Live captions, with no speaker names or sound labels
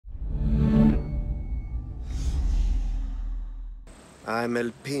I'm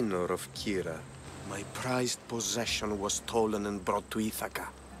Elpinor of Kira. My prized possession was stolen and brought to Ithaca.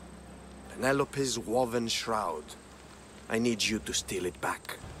 Penelope's woven shroud. I need you to steal it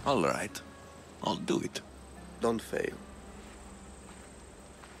back. All right. I'll do it. Don't fail.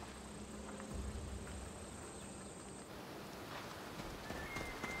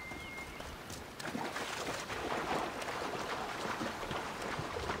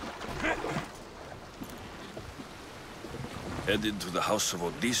 Headed to the house of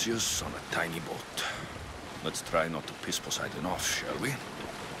Odysseus on a tiny boat. Let's try not to piss Poseidon off, shall we?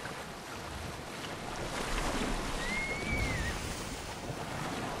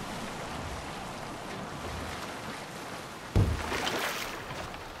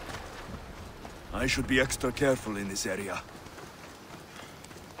 I should be extra careful in this area.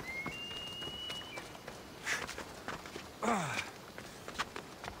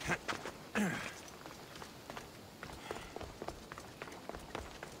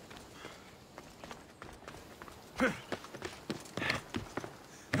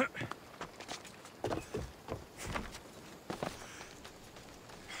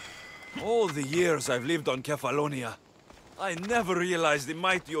 All the years I've lived on Kefalonia, I never realized the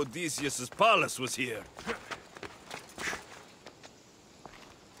mighty Odysseus' palace was here.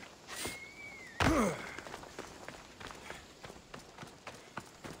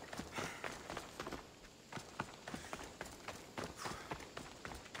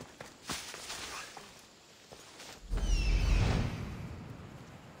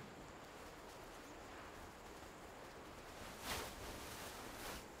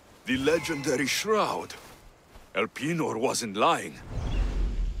 The legendary Shroud. Elpinor wasn't lying.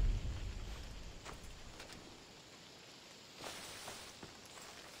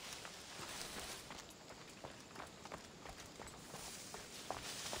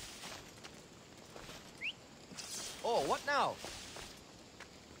 Oh, what now?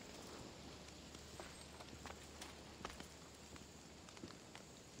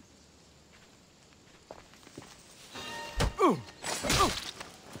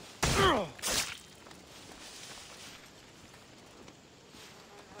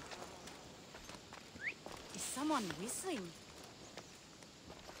 Is someone whistling?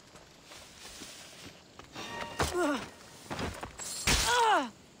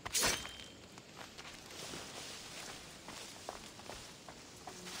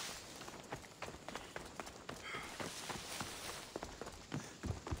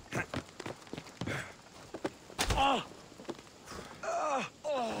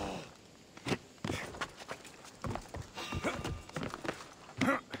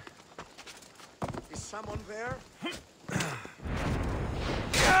 Is someone there?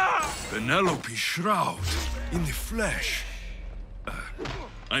 Penelope Shroud, in the flesh.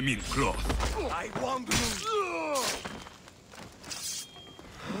 I mean cloth. I want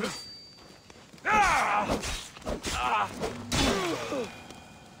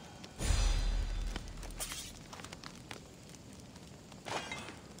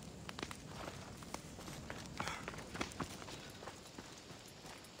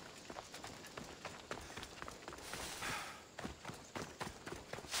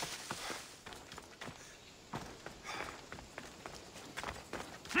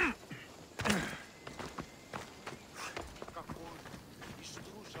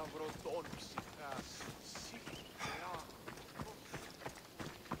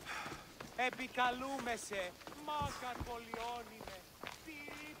Επικαλούμεσαι, μάκαρ πολιώνυμε,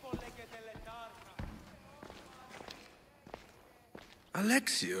 τυρίπολε και τελετάρχα.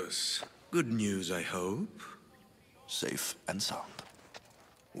 Alexios, good news, I hope. Safe and sound.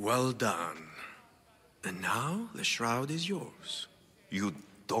 Well done. And now the shroud is yours. You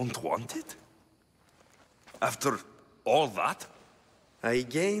don't want it? After all that? I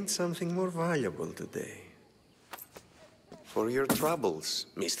gained something more valuable today. For your troubles,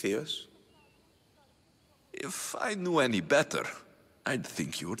 Misthios. If I knew any better, I'd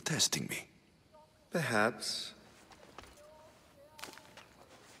think you were testing me. Perhaps.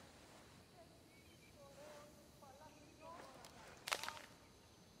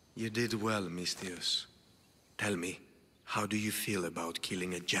 You did well, Misthios. Tell me, how do you feel about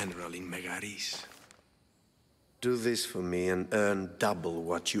killing a general in Megaris? Do this for me and earn double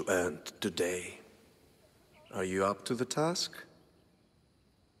what you earned today. Are you up to the task?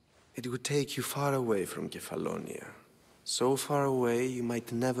 It would take you far away from Kefalonia. So far away you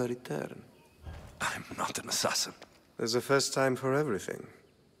might never return. I'm not an assassin. There's a first time for everything.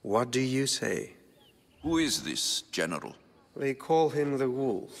 What do you say? Who is this general? They call him the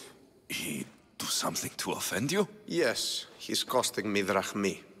Wolf. He do something to offend you? Yes, he's costing me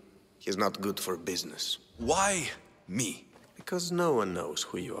drachmi. He's not good for business. Why me? Because no one knows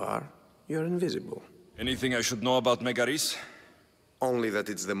who you are. You're invisible. Anything I should know about Megaris? Only that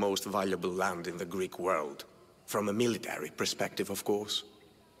it's the most valuable land in the Greek world. From a military perspective, of course.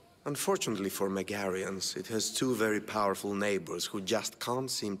 Unfortunately for Megarians, it has two very powerful neighbors who just can't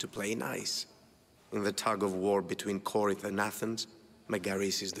seem to play nice. In the tug-of-war between Corinth and Athens,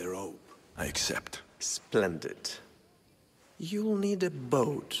 Megaris is the rope. I accept. Splendid. You'll need a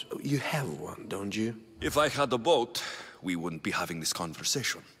boat. You have one, don't you? If I had a boat, we wouldn't be having this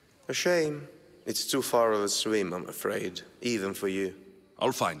conversation. A shame. It's too far of a swim, I'm afraid. Even for you.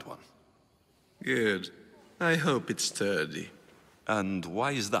 I'll find one. Good. I hope it's sturdy. And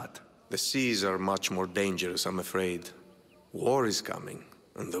why is that? The seas are much more dangerous, I'm afraid. War is coming,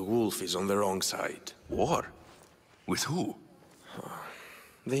 and the wolf is on the wrong side. War? With who?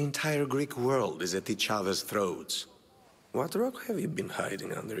 The entire Greek world is at each other's throats. What rock have you been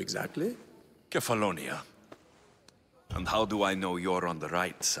hiding under exactly? Kefalonia. And how do I know you're on the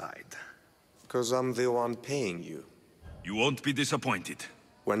right side? 'Cause I'm the one paying you. You won't be disappointed.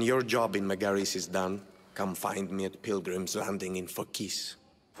 When your job in Megaris is done, come find me at Pilgrim's Landing in Phokis.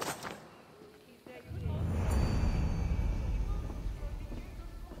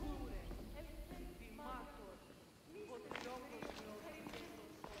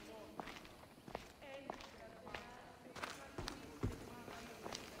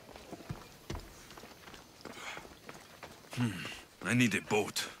 I need a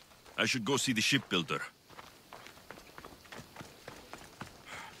boat. I should go see the shipbuilder.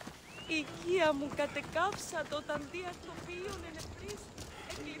 Η οικία μου κατεκάψατε όταν δια το πλοίον ενεπρής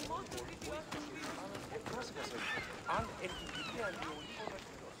εγκλημόταν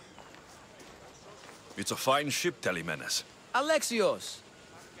It's a fine ship, Telemenes. Alexios!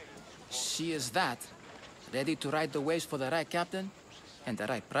 She is that. Ready to ride the waves for the right captain and the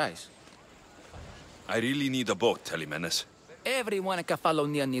right price. I really need a boat, Telemenes. Everyone in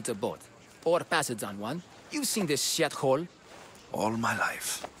Kefalonia needs a boat. Or passage on one. You've seen this shithole. All my life.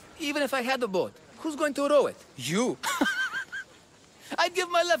 Even if I had a boat, who's going to row it? You! I'd give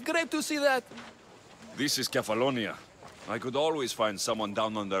my left grape to see that. This is Kefalonia. I could always find someone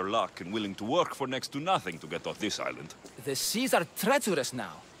down on their luck and willing to work for next to nothing to get off this island. The seas are treacherous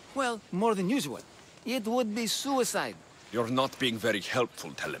now. Well, more than usual. It would be suicide. You're not being very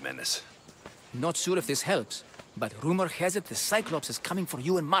helpful, Telemenes. Not sure if this helps, but rumor has it the Cyclops is coming for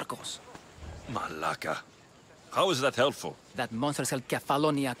you and Marcos. Malaka. How is that helpful? That monster's held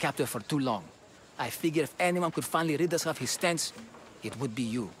Kefalonia captive for too long. I figure if anyone could finally rid us of his stench, it would be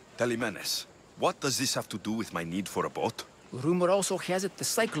you. Telemenes, what does this have to do with my need for a boat? Rumor also has it the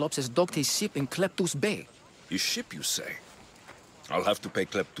Cyclops has docked his ship in Kleptus Bay. His ship, you say? I'll have to pay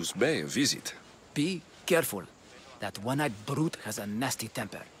Kleptus Bay a visit. Be careful. That one-eyed brute has a nasty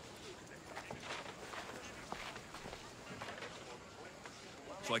temper.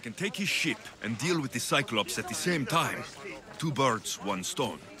 So I can take his ship and deal with the Cyclops at the same time. Two birds, one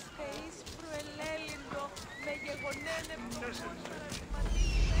stone.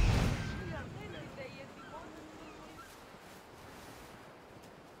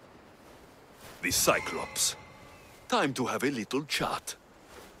 The Cyclops. Time to have a little chat.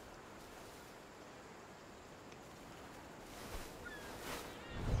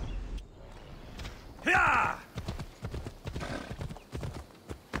 Yeah!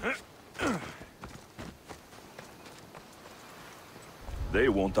 They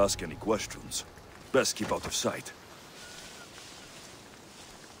won't ask any questions. Best keep out of sight.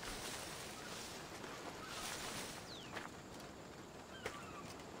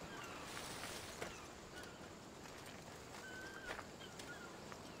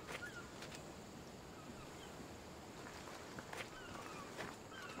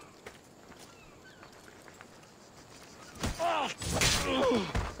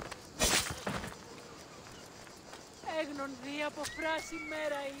 Έγνον δι' από φράση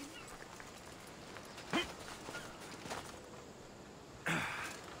μέρα είναι.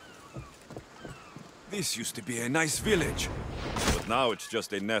 This used to be a nice village, but now it's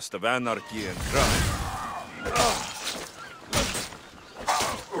just a nest of anarchy and crime.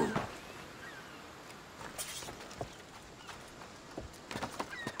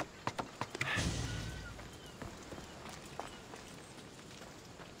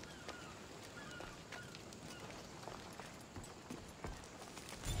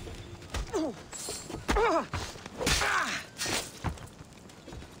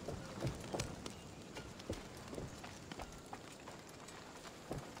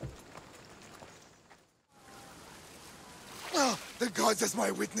 The gods as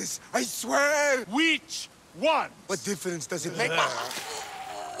my witness, I swear! Which one? What difference does it make?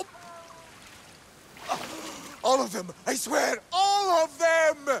 All All of them! I swear, all of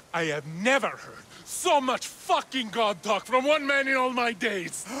them! I have never heard so much fucking god talk from one man in all my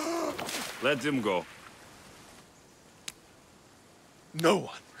days! Let him go. No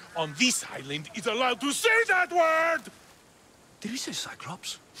one on this island is allowed to say that word! Did he say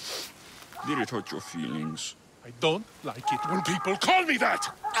Cyclops? Did it hurt your feelings? I don't like it when people call me that!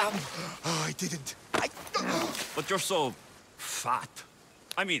 Oh, I didn't. But you're so fat.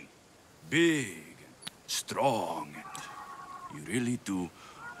 I mean, big and strong, and you really do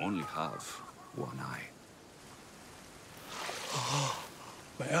only have one eye.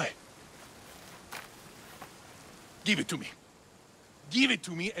 My eye. Give it to me. Give it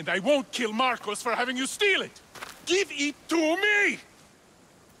to me, and I won't kill Marcos for having you steal it! Give it to me!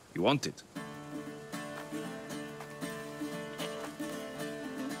 You want it?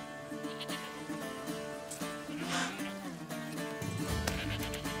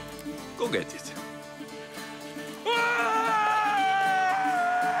 Go get it.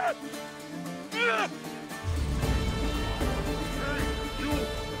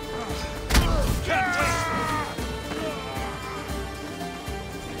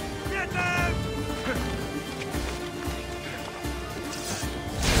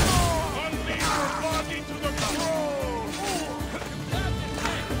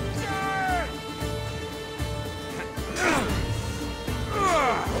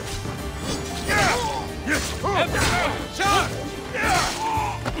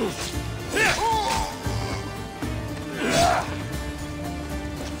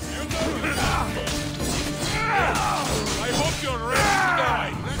 I hope you're ready to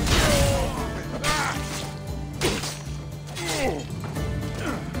die!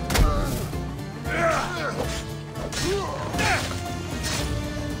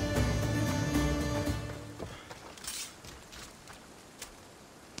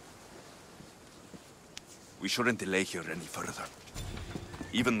 We shouldn't delay here any further.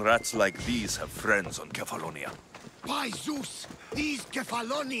 Even rats like these have friends on Kefalonia. By Zeus, these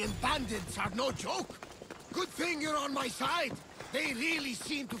Kefalonian bandits are no joke. Good thing you're on my side. They really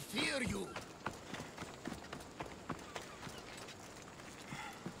seem to fear you.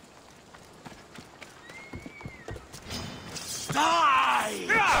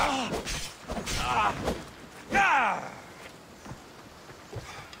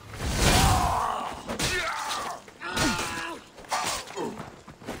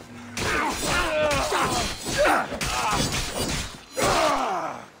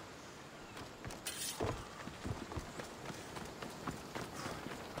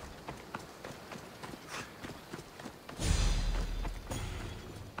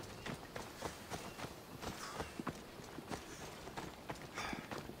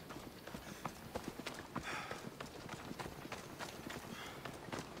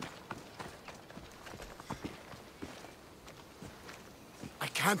 I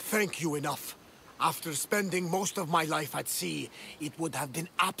can't thank you enough. After spending most of my life at sea, it would have been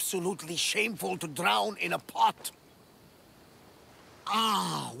absolutely shameful to drown in a pot.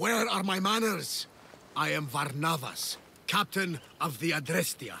 Ah, where are my manners? I am Varnavas, captain of the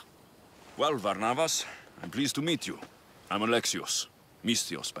Adrestia. Well, Varnavas, I'm pleased to meet you. I'm Alexios,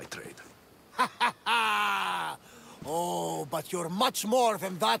 Mystios by trade. Oh, but you're much more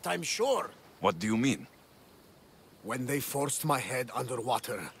than that, I'm sure. What do you mean? When they forced my head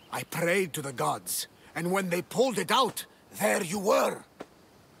underwater, I prayed to the gods. And when they pulled it out, there you were.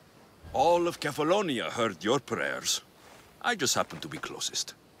 All of Kefalonia heard your prayers. I just happened to be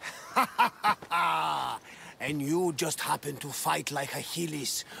closest. And you just happen to fight like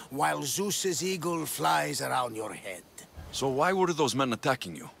Achilles, while Zeus's eagle flies around your head. So why were those men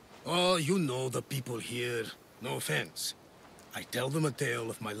attacking you? Oh, you know the people here. No offense. I tell them a tale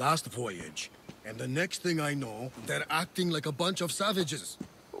of my last voyage, and the next thing I know, they're acting like a bunch of savages.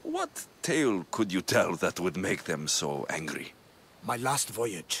 What tale could you tell that would make them so angry? My last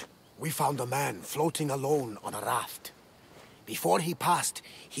voyage, we found a man floating alone on a raft. Before he passed,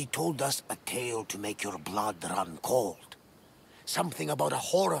 he told us a tale to make your blood run cold. Something about a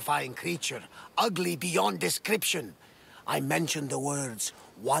horrifying creature, ugly beyond description. I mentioned the words,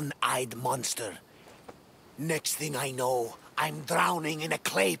 one-eyed monster. Next thing I know, I'm drowning in a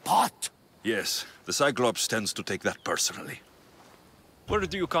clay pot. Yes, the Cyclops tends to take that personally. Where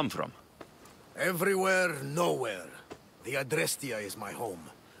do you come from? Everywhere, nowhere. The Adrestia is my home,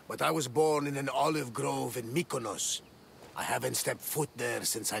 but I was born in an olive grove in Mykonos. I haven't stepped foot there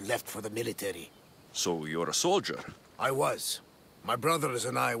since I left for the military. So you're a soldier? I was. My brothers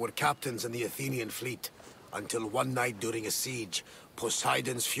and I were captains in the Athenian fleet, until one night during a siege,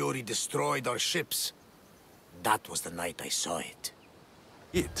 Poseidon's fury destroyed our ships. That was the night I saw it.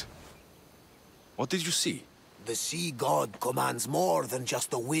 It? What did you see? The sea god commands more than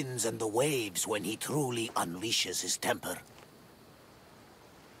just the winds and the waves when he truly unleashes his temper.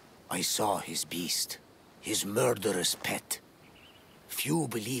 I saw his beast, his murderous pet. Few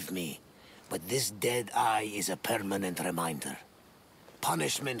believe me, but this dead eye is a permanent reminder.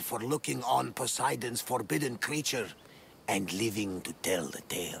 Punishment for looking on Poseidon's forbidden creature and living to tell the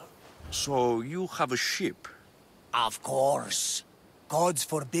tale. So you have a ship? Of course. Gods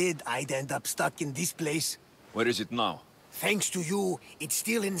forbid I'd end up stuck in this place. Where is it now? Thanks to you, it's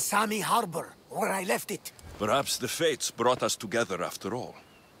still in Sami Harbor, where I left it. Perhaps the fates brought us together after all.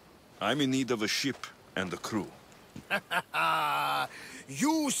 I'm in need of a ship and a crew.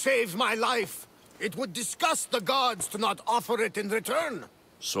 You saved my life. It would disgust the gods to not offer it in return.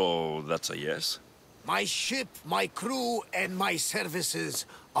 So that's a yes? My ship, my crew, and my services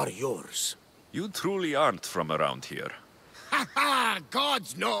are yours. You truly aren't from around here. Ha ha!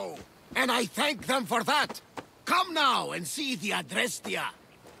 Gods know! And I thank them for that! Come now and see the Adrestia.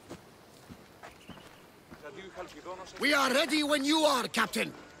 We are ready when you are,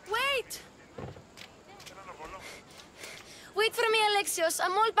 Captain. Wait! Wait for me, Alexios.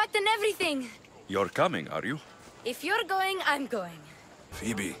 I'm all packed and everything. You're coming, are you? If you're going, I'm going.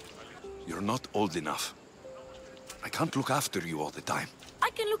 Phoebe, you're not old enough. I can't look after you all the time.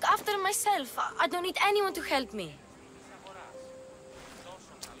 I can look after myself. I don't need anyone to help me.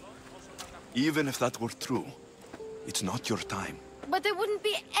 Even if that were true, it's not your time. But there wouldn't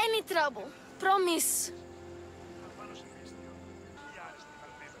be any trouble. Promise.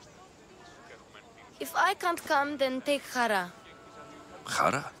 If I can't come, then take Hara.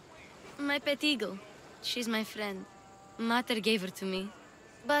 Hara? My pet eagle. She's my friend. Mater gave her to me.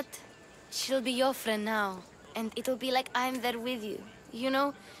 But she'll be your friend now. And it'll be like I'm there with you. You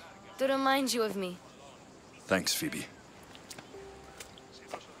know, to remind you of me. Thanks, Phoebe.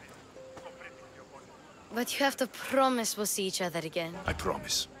 But you have to promise we'll see each other again. I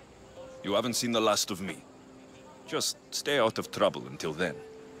promise. You haven't seen the last of me. Just stay out of trouble until then.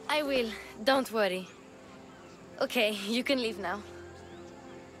 I will. Don't worry. Okay, you can leave now.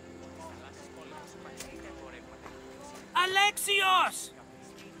 Alexios!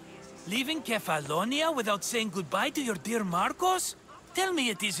 Leaving Kefalonia without saying goodbye to your dear Marcos? Tell me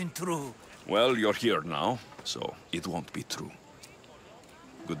it isn't true. Well, you're here now, so it won't be true.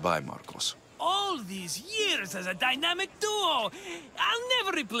 Goodbye, Marcos. All these years as a dynamic duo! I'll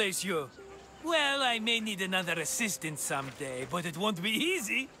never replace you! Well, I may need another assistant someday, but it won't be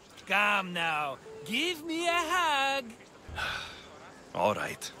easy. Come now, give me a hug. All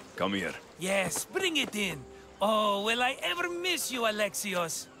right, come here. Yes, bring it in. Oh, will I ever miss you,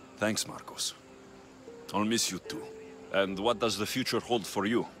 Alexios? Thanks, Marcos. I'll miss you too. And what does the future hold for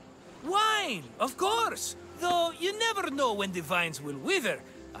you? Wine, of course. Though you never know when the vines will wither.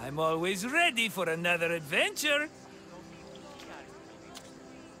 I'm always ready for another adventure.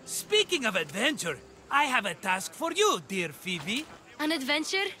 Speaking of adventure, I have a task for you, dear Phoebe. An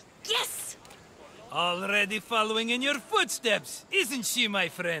adventure? Yes! Already following in your footsteps, isn't she, my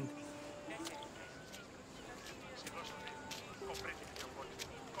friend?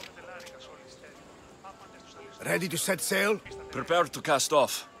 Ready to set sail? Prepare to cast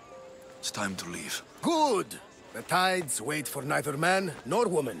off. It's time to leave. Good! The tides wait for neither man nor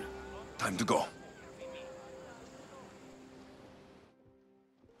woman. Time to go.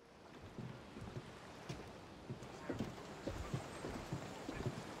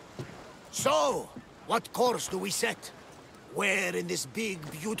 So, what course do we set? Where in this big,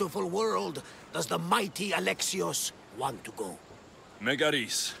 beautiful world does the mighty Alexios want to go?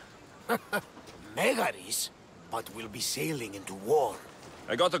 Megaris. Megaris? But we'll be sailing into war.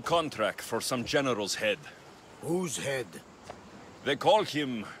 I got a contract for some general's head. Whose head? They call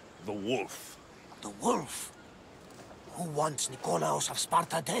him the Wolf. The Wolf? Who wants Nikolaos of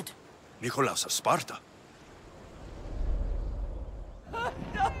Sparta dead? Nikolaos of Sparta?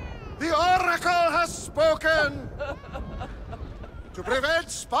 The Oracle has spoken! To prevent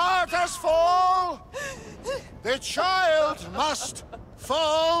Sparta's fall, the child must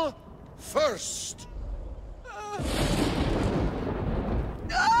fall first.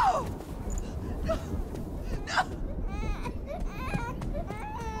 No! No! No!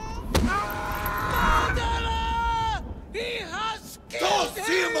 Murderer! He has killed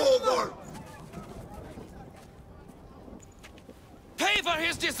him! over! Pay for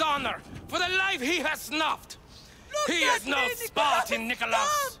his dishonor, for the life he has snuffed! Look He is no Spartan,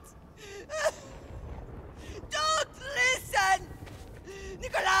 Nikolaos! Don't listen!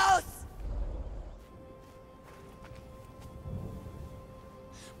 Nikolaos!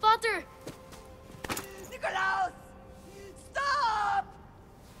 Potter! Nikolaos! Stop!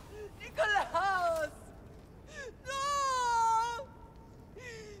 Nikolaos!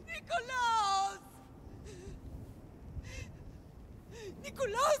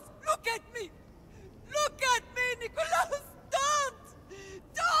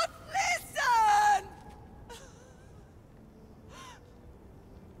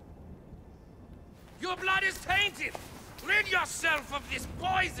 tainted! Rid yourself of this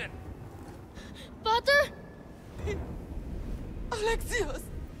poison! Pater? Alexios!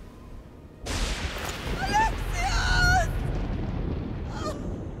 Alexios!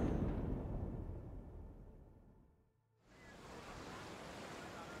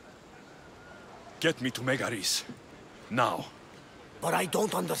 Get me to Megaris. Now. But I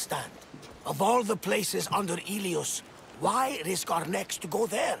don't understand. Of all the places under Ilios, why risk our necks to go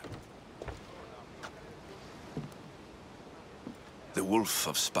there? The Wolf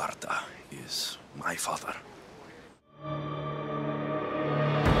of Sparta is my father.